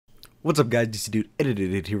What's up, guys? DC Dude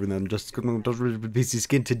edited here with them just PC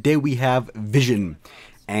skin. Today we have Vision,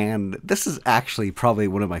 and this is actually probably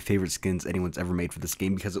one of my favorite skins anyone's ever made for this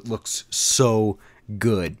game because it looks so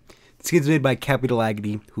good. The skin's made by Capital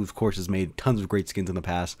Agony, who of course has made tons of great skins in the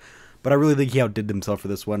past, but I really think he outdid himself for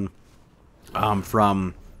this one.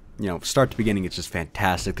 From start to beginning, it's just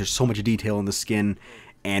fantastic. There's so much detail in the skin,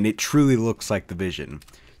 and it truly looks like the Vision.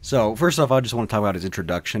 So, first off, I just want to talk about his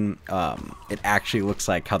introduction. It actually looks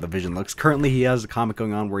like how the Vision looks. Currently, he has a comic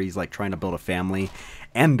going on where he's like trying to build a family,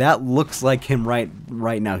 and that looks like him right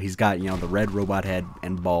now. He's got, the red robot head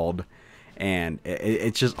and bald, and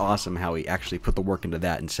it's just awesome how he actually put the work into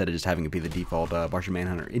that instead of just having it be the default Martian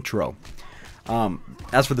Manhunter intro.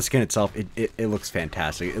 As for the skin itself, it looks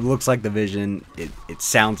fantastic. It looks like the Vision. It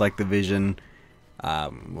sounds like the Vision.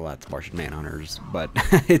 Well, that's Martian Manhunters, but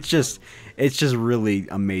it's just really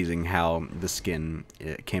amazing how the skin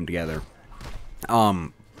came together.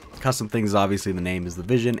 Custom things, obviously the name is the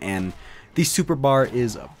Vision, and the super bar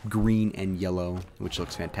is green and yellow, which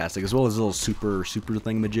looks fantastic, as well as a little super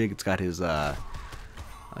thingamajig. It's got his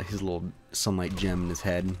little sunlight gem in his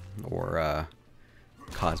head, or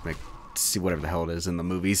cosmic, see whatever the hell it is in the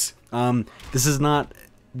movies. This is not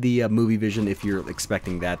the movie Vision. If you're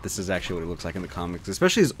expecting that, this is actually what it looks like in the comics,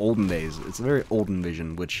 especially his olden days. It's a very olden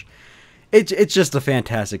Vision, which it's just a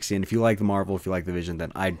fantastic skin. If you like the Marvel, if you like the Vision,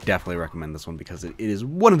 then I definitely recommend this one because it is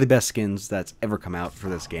one of the best skins that's ever come out for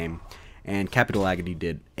this game, and Capital Agony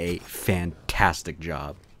did a fantastic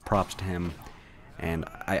job. Props to him, and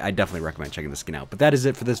I definitely recommend checking the skin out. But that is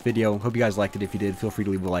it for this video. Hope you guys liked it. If you did, feel free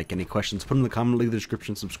to leave a like. Any questions, put them in the comment, leave the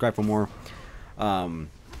description, subscribe for more.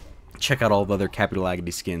 Check out all the other Capital Agony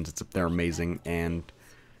skins. They're amazing, and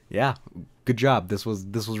yeah, good job. This was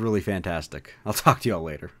really fantastic. I'll talk to y'all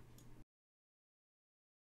later.